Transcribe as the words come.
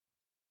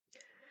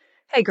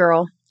Hey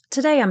girl,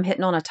 today I'm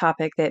hitting on a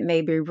topic that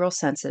may be real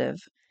sensitive,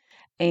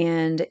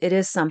 and it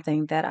is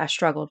something that I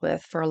struggled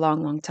with for a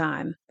long, long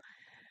time.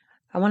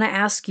 I want to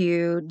ask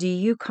you, do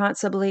you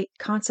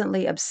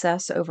constantly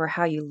obsess over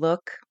how you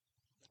look?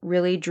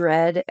 Really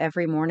dread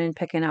every morning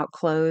picking out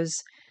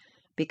clothes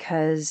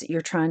because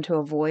you're trying to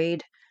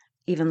avoid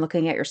even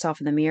looking at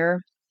yourself in the mirror?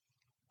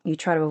 You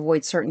try to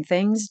avoid certain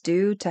things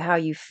due to how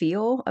you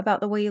feel about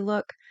the way you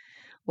look?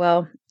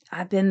 Well,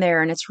 I've been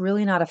there and it's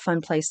really not a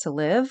fun place to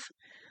live.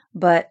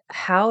 But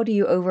how do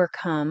you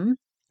overcome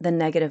the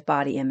negative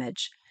body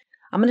image?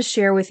 I'm going to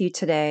share with you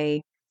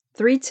today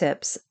 3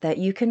 tips that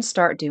you can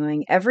start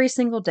doing every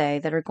single day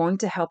that are going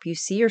to help you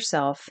see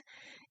yourself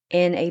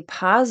in a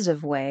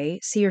positive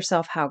way, see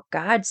yourself how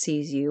God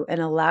sees you,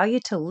 and allow you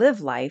to live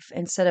life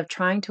instead of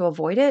trying to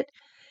avoid it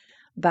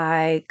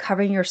by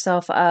covering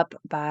yourself up,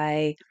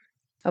 by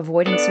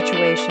avoiding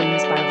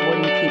situations, by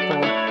avoiding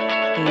people.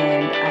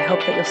 And I hope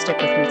that you'll stick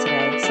with me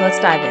today. So let's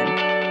dive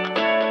in.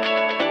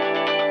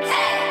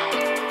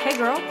 Hey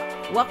girl,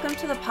 welcome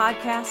to the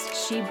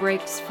podcast She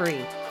Breaks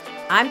Free.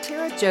 I'm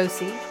Tara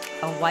Josie,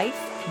 a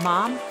wife,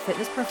 mom,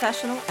 fitness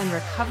professional, and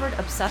recovered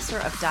obsessor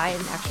of diet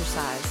and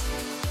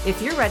exercise. If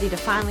you're ready to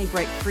finally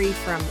break free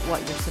from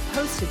what you're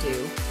supposed to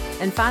do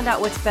and find out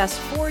what's best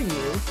for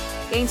you,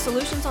 gain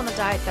solutions on the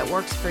diet that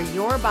works for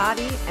your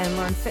body, and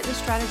learn fitness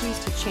strategies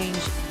to change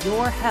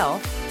your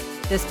health,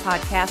 this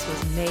podcast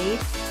was made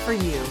for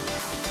you.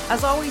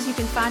 As always, you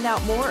can find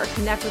out more or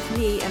connect with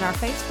me in our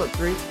Facebook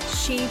group,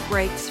 She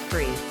Breaks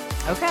Free.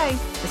 Okay,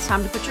 it's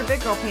time to put your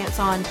big girl pants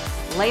on,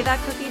 lay that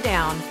cookie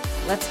down.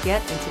 Let's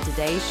get into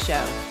today's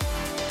show.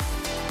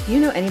 Do you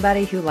know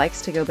anybody who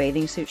likes to go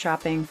bathing suit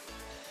shopping?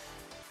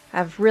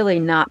 I've really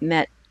not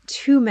met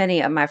too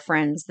many of my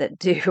friends that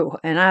do,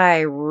 and I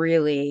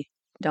really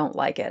don't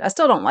like it. I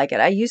still don't like it.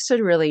 I used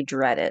to really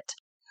dread it.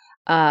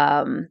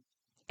 Um,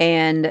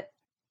 and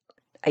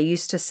I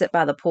used to sit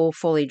by the pool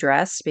fully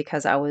dressed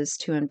because I was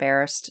too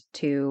embarrassed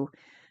to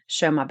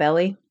show my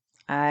belly.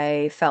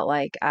 I felt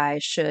like I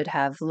should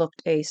have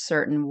looked a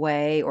certain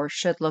way or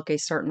should look a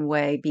certain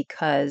way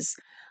because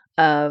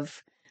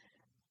of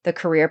the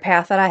career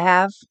path that I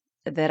have,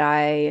 that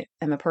I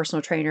am a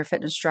personal trainer,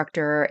 fitness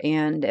instructor,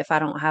 and if I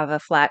don't have a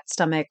flat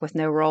stomach with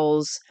no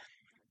rolls,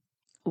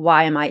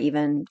 why am I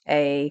even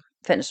a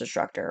fitness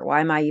instructor? Why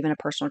am I even a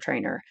personal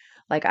trainer?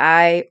 Like,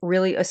 I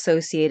really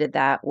associated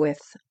that with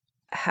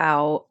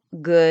how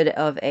good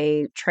of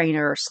a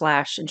trainer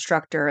slash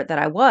instructor that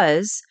I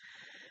was.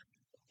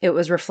 It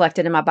was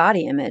reflected in my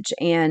body image,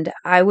 and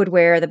I would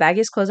wear the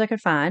baggiest clothes I could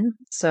find,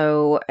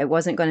 so it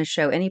wasn't going to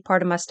show any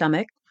part of my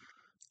stomach.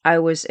 I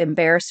was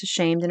embarrassed,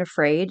 ashamed, and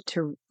afraid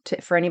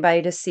for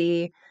anybody to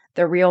see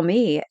the real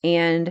me.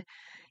 And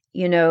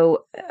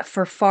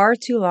for far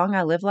too long,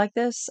 I lived like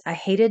this. I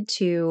hated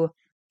to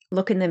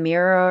look in the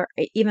mirror,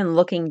 even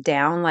looking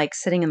down, like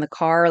sitting in the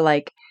car,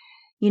 like,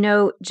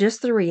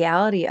 just the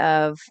reality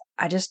of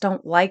I just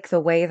don't like the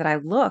way that I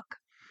look.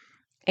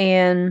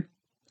 And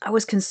I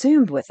was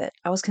consumed with it.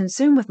 I was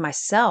consumed with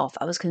myself.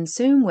 I was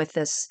consumed with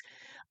this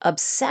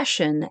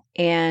obsession.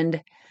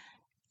 And,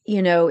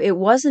 it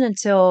wasn't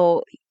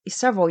until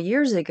several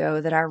years ago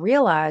that I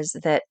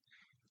realized that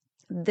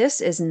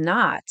this is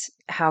not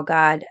how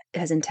God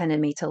has intended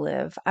me to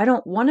live. I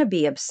don't want to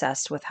be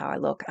obsessed with how I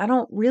look. I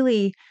don't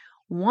really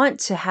want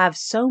to have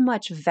so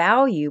much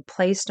value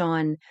placed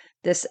on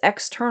this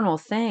external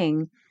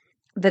thing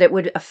that it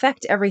would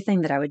affect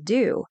everything that I would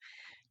do.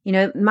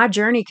 My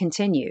journey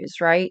continues,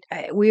 right?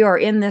 We are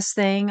in this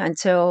thing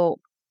until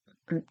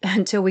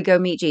until we go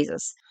meet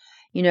Jesus.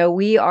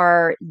 We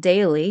are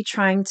daily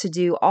trying to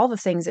do all the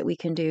things that we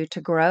can do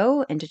to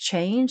grow and to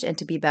change and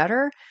to be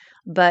better,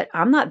 but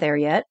I'm not there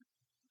yet.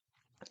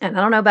 And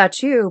I don't know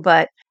about you,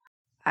 but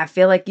I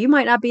feel like you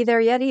might not be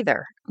there yet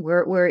either.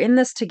 We're in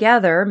this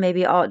together,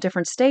 maybe all at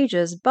different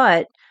stages,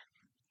 but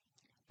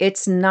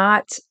it's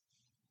not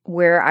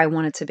where I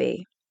want it to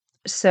be.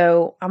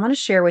 So, I'm going to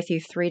share with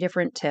you 3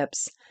 different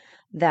tips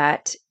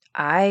that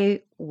I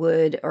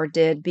would or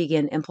did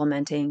begin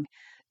implementing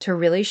to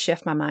really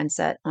shift my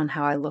mindset on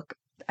how I look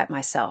at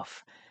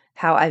myself,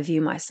 how I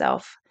view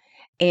myself.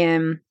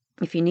 And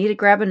if you need to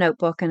grab a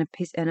notebook and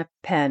a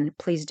pen,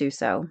 please do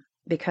so,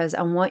 because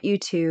I want you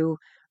to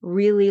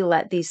really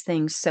let these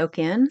things soak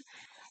in.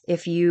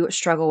 If you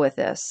struggle with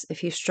this,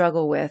 if you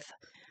struggle with,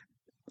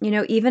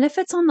 even if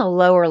it's on the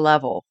lower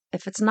level,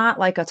 if it's not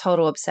like a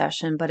total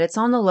obsession, but it's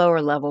on the lower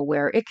level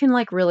where it can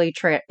like really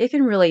it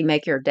can really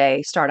make your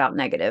day start out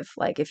negative.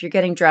 Like if you're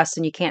getting dressed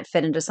and you can't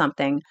fit into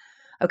something,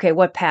 okay,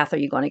 what path are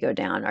you going to go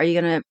down? Are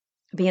you going to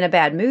be in a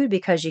bad mood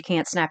because you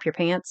can't snap your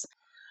pants?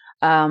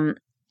 Um,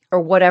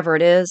 or whatever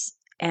it is.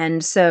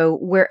 And so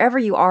wherever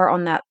you are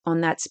on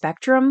that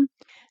spectrum,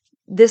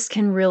 this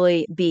can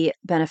really be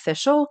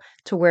beneficial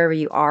to wherever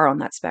you are on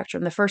that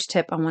spectrum. The first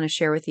tip I want to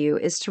share with you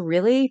is to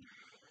really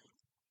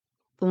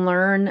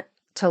learn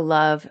to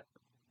love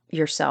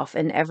yourself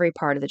in every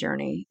part of the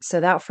journey. So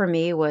that for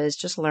me was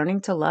just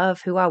learning to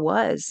love who I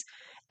was,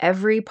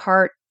 every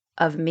part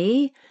of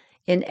me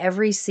in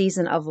every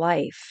season of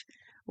life.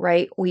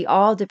 right? We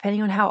all,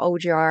 depending on how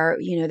old you are,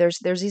 there's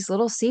these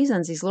little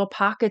seasons, these little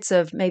pockets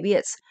of, maybe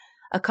it's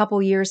a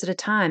couple years at a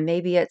time,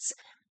 maybe it's,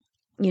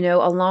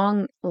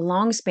 a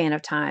long span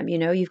of time.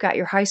 You've got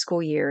your high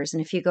school years,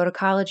 and if you go to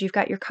college, you've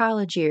got your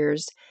college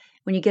years.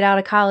 When you get out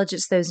of college,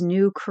 it's those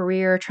new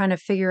career, trying to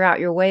figure out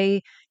your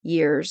way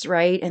years,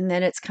 right? And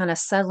then it's kind of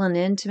settling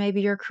into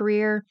maybe your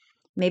career.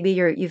 Maybe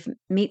you've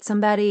meet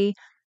somebody,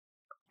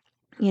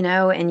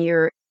 and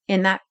you're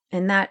in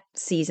that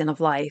season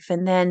of life.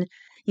 And then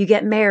you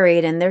get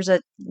married, and there's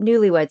a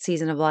newlywed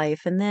season of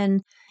life. And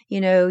then, you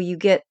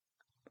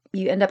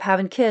end up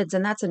having kids,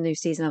 and that's a new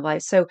season of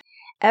life. So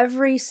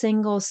every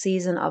single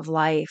season of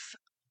life,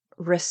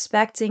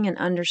 respecting and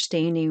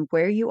understanding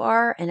where you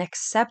are and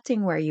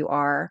accepting where you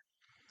are.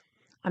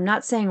 I'm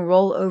not saying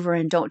roll over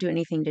and don't do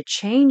anything to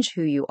change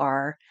who you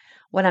are.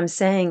 What I'm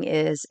saying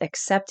is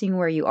accepting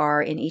where you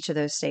are in each of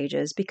those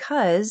stages,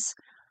 because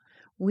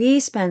we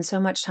spend so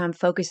much time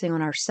focusing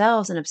on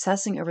ourselves and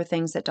obsessing over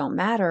things that don't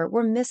matter.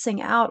 We're missing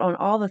out on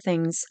all the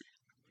things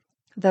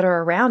that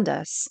are around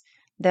us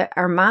that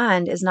our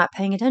mind is not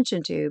paying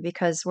attention to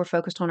because we're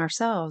focused on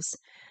ourselves.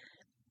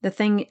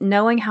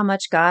 Knowing how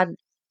much God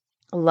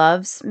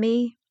loves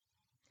me,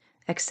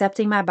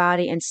 accepting my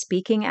body, and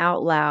speaking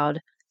out loud,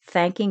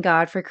 thanking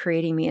God for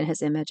creating me in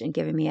his image and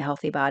giving me a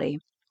healthy body.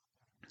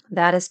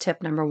 That is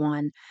tip number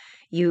one.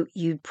 You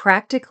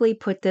practically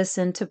put this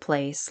into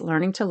place.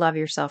 Learning to love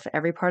yourself at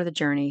every part of the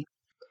journey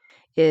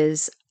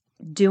is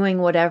doing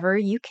whatever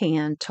you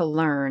can to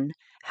learn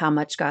how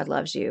much God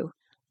loves you.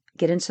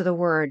 Get into the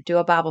Word, do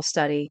a Bible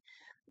study,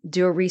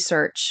 do a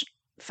research,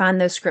 find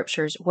those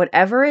scriptures,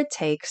 whatever it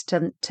takes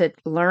to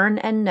learn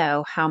and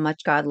know how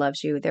much God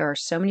loves you. There are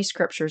so many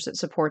scriptures that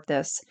support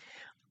this.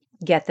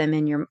 Get them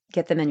in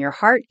your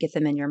heart, get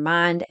them in your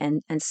mind,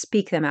 and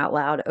speak them out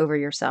loud over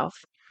yourself.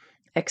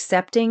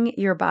 Accepting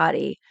your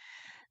body,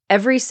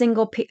 every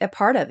single a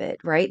part of it,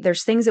 right?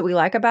 There's things that we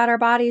like about our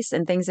bodies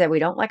and things that we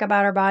don't like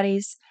about our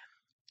bodies.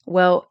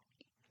 Well,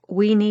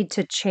 we need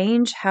to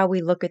change how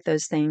we look at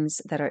those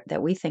things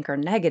that we think are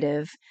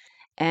negative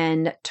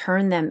and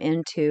turn them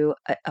into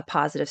a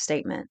positive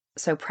statement.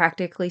 So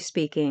practically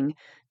speaking,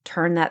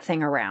 turn that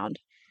thing around.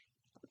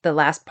 The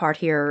last part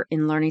here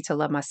in learning to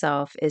love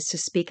myself is to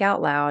speak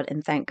out loud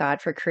and thank God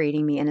for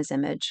creating me in his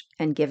image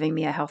and giving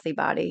me a healthy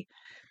body.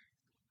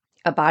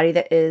 A body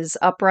that is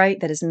upright,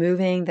 that is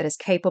moving, that is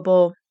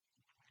capable,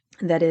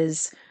 that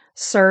is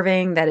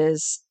serving, that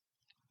is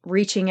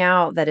reaching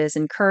out, that is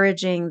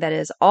encouraging, that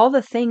is all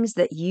the things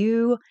that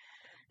you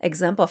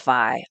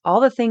exemplify, all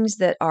the things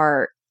that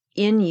are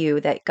in you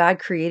that God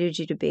created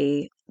you to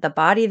be. The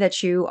body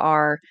that you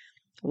are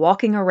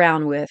walking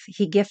around with,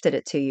 he gifted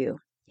it to you.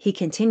 He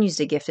continues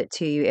to gift it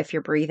to you if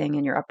you're breathing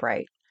and you're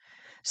upright.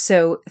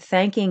 So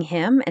thanking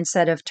him,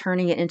 instead of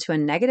turning it into a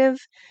negative,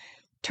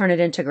 turn it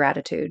into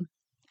gratitude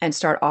and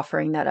start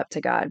offering that up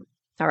to God.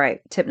 All right,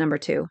 tip number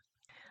 2.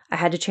 I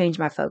had to change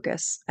my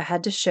focus. I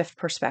had to shift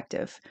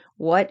perspective.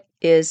 What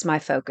is my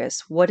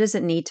focus? What does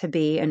it need to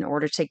be in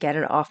order to get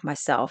it off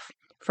myself?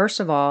 First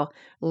of all,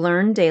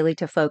 learn daily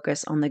to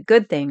focus on the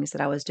good things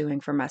that I was doing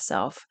for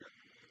myself.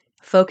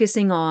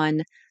 Focusing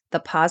on the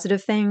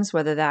positive things,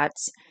 whether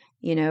that's,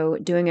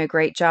 doing a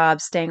great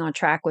job, staying on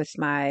track with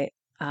my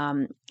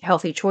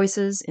healthy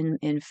choices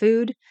in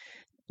food,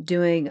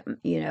 doing,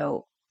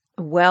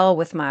 well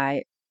with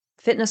my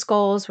fitness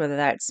goals, whether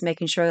that's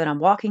making sure that I'm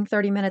walking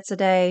 30 minutes a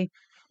day,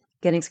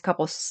 getting a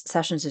couple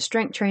sessions of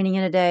strength training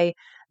in a day,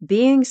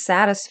 being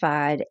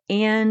satisfied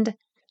and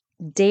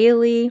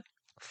daily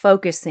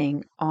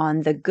focusing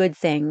on the good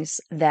things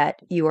that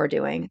you are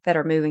doing that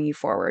are moving you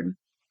forward.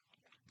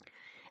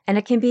 And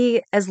it can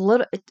be as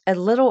little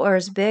or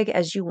as big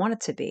as you want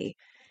it to be.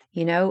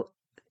 You know,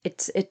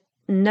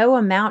 no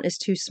amount is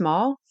too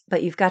small,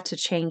 but you've got to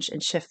change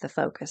and shift the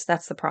focus.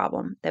 That's the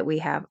problem that we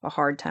have a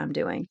hard time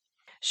doing.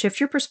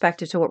 Shift your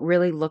perspective to what it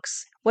really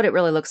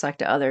looks like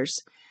to others.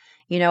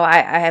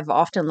 I have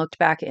often looked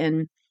back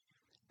in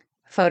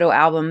photo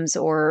albums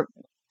or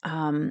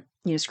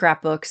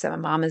scrapbooks that my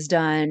mom has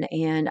done,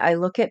 and I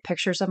look at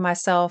pictures of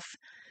myself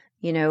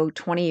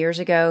 20 years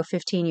ago,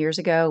 15 years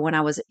ago, when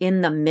I was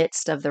in the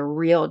midst of the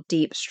real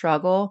deep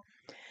struggle.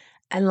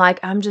 And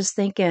I'm just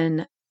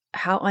thinking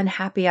how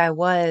unhappy I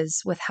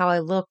was with how I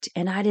looked.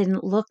 And I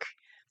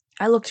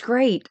looked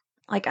great.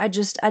 I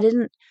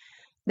didn't,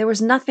 there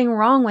was nothing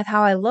wrong with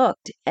how I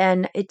looked.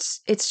 And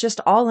it's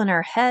just all in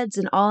our heads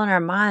and all in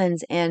our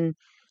minds. And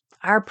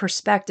our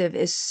perspective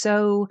is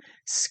so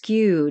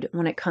skewed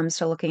when it comes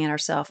to looking at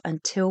ourselves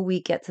until we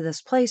get to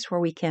this place where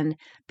we can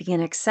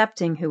begin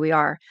accepting who we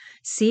are.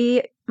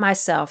 See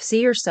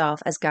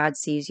yourself as God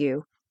sees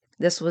you.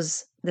 This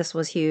was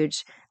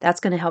huge. That's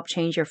going to help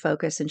change your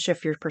focus and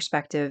shift your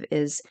perspective,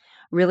 is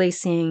really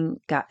seeing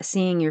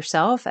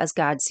yourself as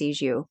God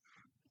sees you.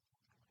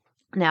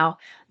 Now,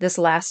 this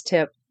last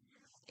tip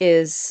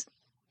is,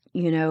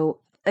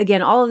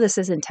 again, all of this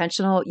is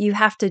intentional. You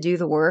have to do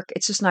the work.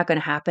 It's just not going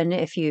to happen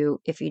if you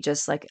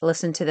just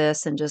listen to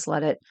this and just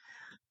let it,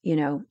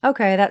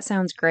 okay, that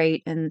sounds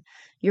great and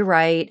you're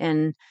right,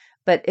 and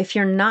But if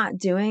you're not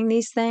doing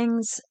these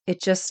things,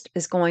 it just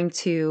is going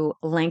to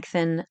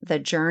lengthen the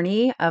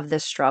journey of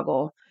this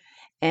struggle.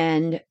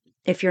 And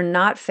if you're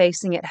not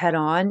facing it head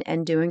on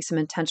and doing some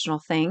intentional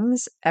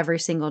things every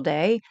single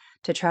day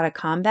to try to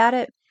combat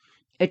it,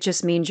 it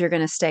just means you're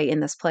going to stay in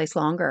this place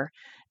longer.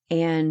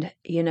 And,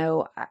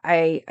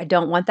 I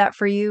don't want that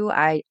for you.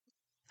 I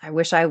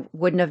wish I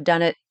wouldn't have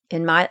done it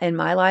in my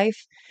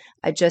life.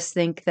 I just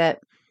think that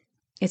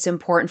it's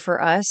important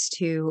for us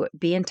to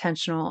be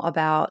intentional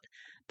about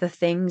the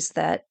things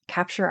that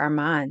capture our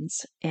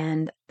minds.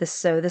 And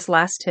this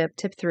last tip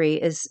 3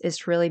 is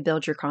to really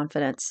build your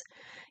confidence.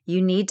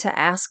 You need to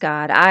ask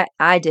God.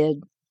 I did.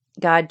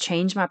 God,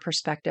 change my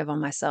perspective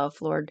on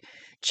myself, Lord.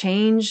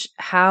 Change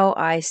how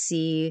I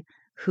see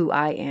who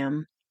I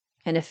am.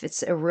 And if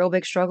it's a real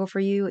big struggle for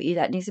you,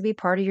 that needs to be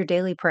part of your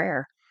daily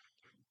prayer.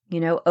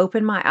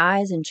 Open my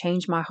eyes and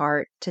change my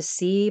heart to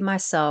see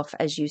myself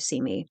as you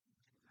see me.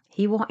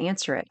 He will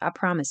answer it, I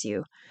promise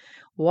you.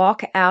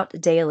 Walk out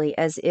daily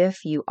as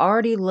if you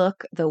already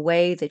look the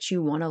way that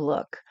you want to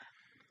look.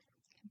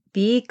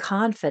 Be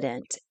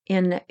confident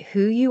in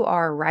who you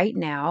are right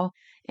now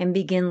and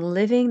begin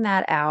living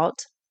that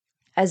out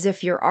as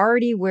if you're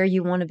already where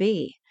you want to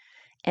be.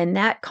 And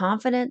that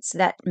confidence,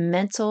 that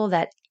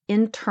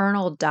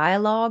internal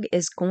dialogue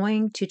is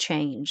going to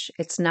change.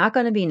 It's not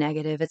going to be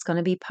negative. It's going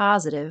to be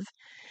positive.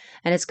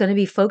 And it's going to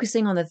be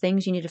focusing on the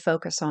things you need to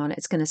focus on.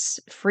 It's going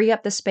to free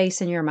up the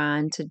space in your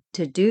mind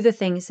to do the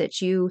things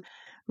that you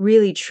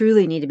really,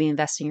 truly need to be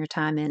investing your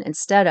time in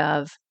instead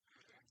of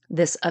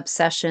this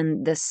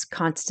obsession, this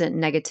constant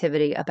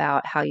negativity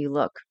about how you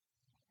look.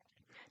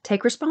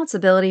 Take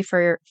responsibility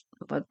for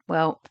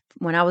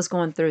when I was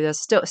going through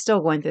this,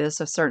 still going through this,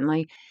 so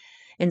certainly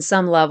in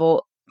some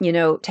level,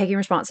 taking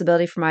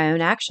responsibility for my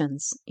own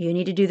actions. You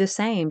need to do the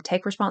same.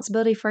 Take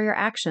responsibility for your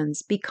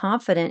actions. Be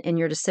confident in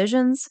your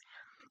decisions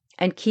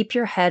and keep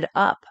your head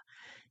up.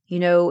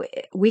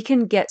 We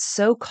can get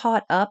so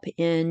caught up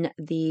in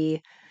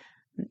the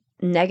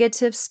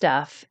negative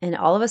stuff, and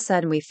all of a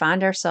sudden we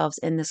find ourselves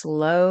in this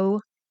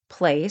low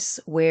place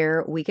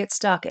where we get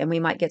stuck, and we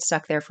might get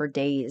stuck there for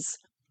days.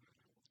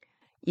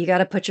 You got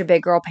to put your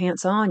big girl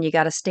pants on. You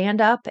got to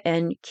stand up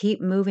and keep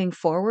moving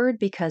forward,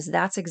 because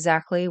that's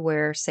exactly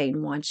where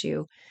Satan wants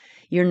you.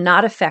 You're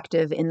not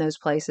effective in those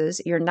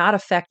places. You're not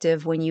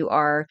effective when you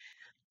are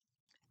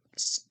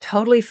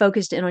totally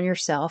focused in on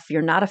yourself.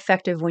 You're not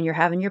effective when you're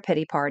having your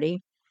pity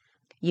party.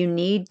 You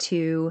need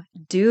to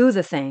do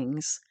the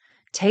things,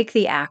 take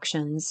the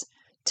actions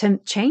to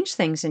change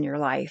things in your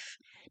life.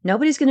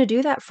 Nobody's going to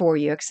do that for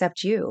you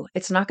except you.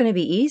 It's not going to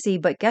be easy,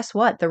 but guess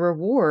what? The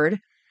reward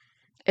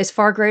is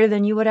far greater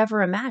than you would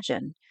ever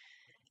imagine.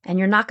 And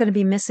you're not going to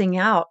be missing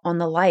out on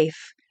the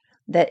life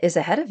that is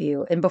ahead of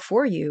you and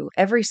before you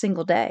every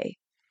single day.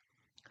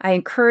 I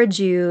encourage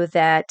you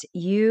that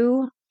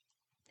you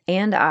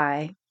and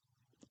I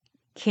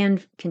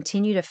can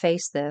continue to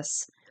face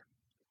this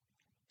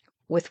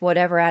with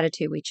whatever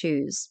attitude we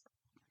choose.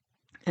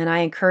 And I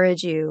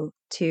encourage you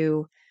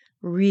to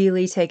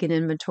really take an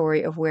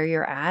inventory of where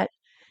you're at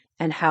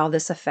and how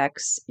this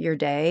affects your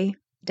day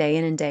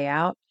in and day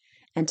out,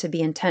 and to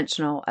be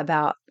intentional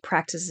about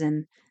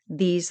practicing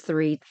these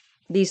three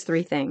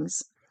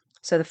things.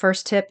 So the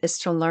first tip is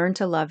to learn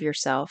to love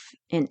yourself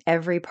in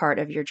every part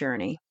of your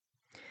journey.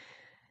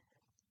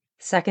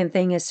 Second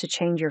thing is to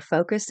change your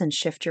focus and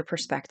shift your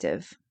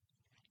perspective.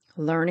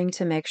 Learning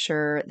to make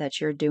sure that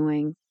you're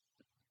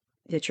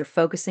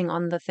focusing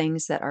on the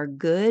things that are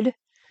good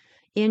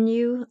in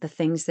you, the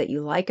things that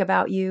you like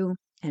about you,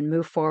 and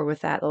move forward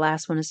with that. The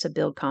last one is to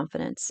build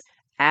confidence.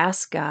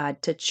 Ask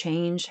God to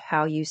change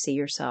how you see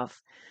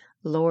yourself.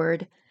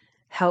 Lord,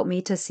 help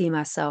me to see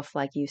myself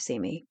like you see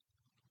me.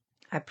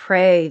 I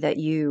pray that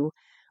you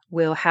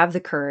will have the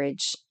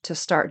courage to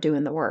start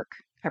doing the work.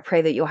 I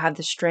pray that you'll have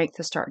the strength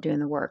to start doing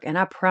the work. And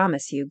I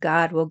promise you,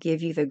 God will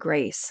give you the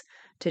grace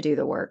to do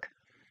the work.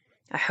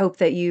 I hope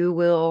that you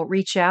will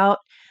reach out.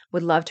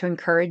 Would love to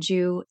encourage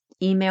you.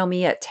 Email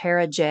me at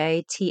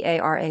taraj,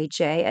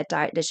 Taraj, at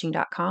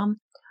dietdishing.com,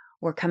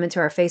 or come into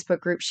our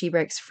Facebook group, She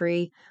Breaks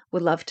Free.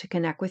 Would love to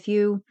connect with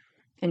you,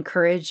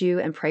 encourage you,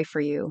 and pray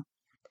for you.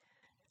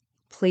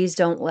 Please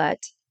don't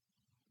let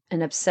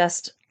an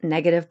obsessed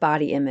negative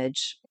body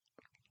image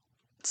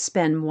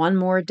spend one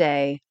more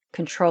day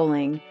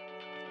controlling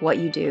what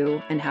you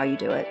do and how you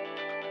do it.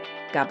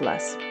 God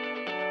bless.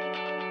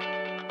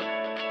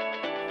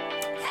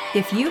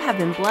 If you have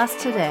been blessed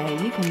today,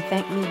 you can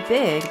thank me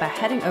big by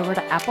heading over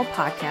to Apple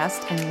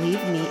Podcast and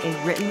leave me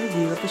a written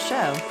review of the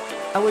show.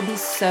 I would be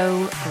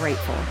so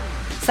grateful.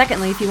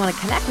 Secondly, if you want to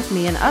connect with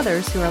me and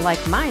others who are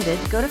like-minded,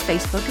 go to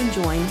Facebook and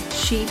join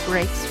She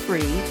Breaks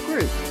Free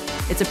group.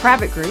 It's a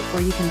private group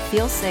where you can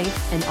feel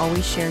safe and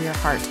always share your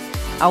heart.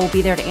 I will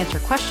be there to answer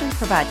questions,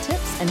 provide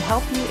tips, and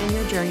help you in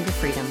your journey to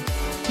freedom.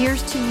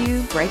 Here's to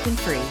you breaking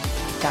free.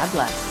 God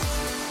bless.